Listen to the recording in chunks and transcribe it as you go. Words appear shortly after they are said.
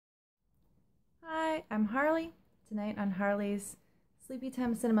Hi, I'm Harley. Tonight on Harley's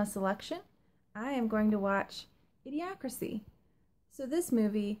Sleepytime Cinema Selection, I am going to watch Idiocracy. So this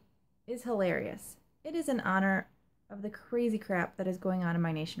movie is hilarious. It is in honor of the crazy crap that is going on in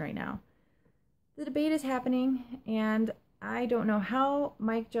my nation right now. The debate is happening, and I don't know how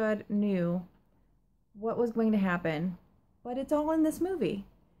Mike Judd knew what was going to happen, but it's all in this movie.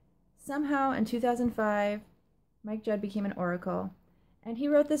 Somehow in 2005, Mike Judd became an oracle, and he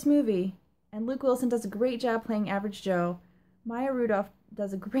wrote this movie. And Luke Wilson does a great job playing Average Joe. Maya Rudolph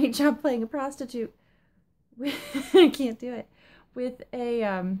does a great job playing a prostitute. I can't do it. With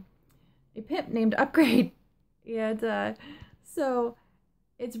a pimp named Upgrade. And so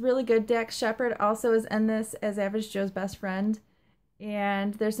it's really good. Dax Shepard also is in this as Average Joe's best friend.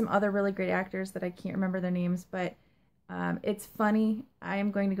 And there's some other really great actors that I can't remember their names, but it's funny. I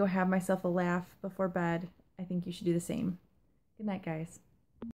am going to go have myself a laugh before bed. I think you should do the same. Good night, guys.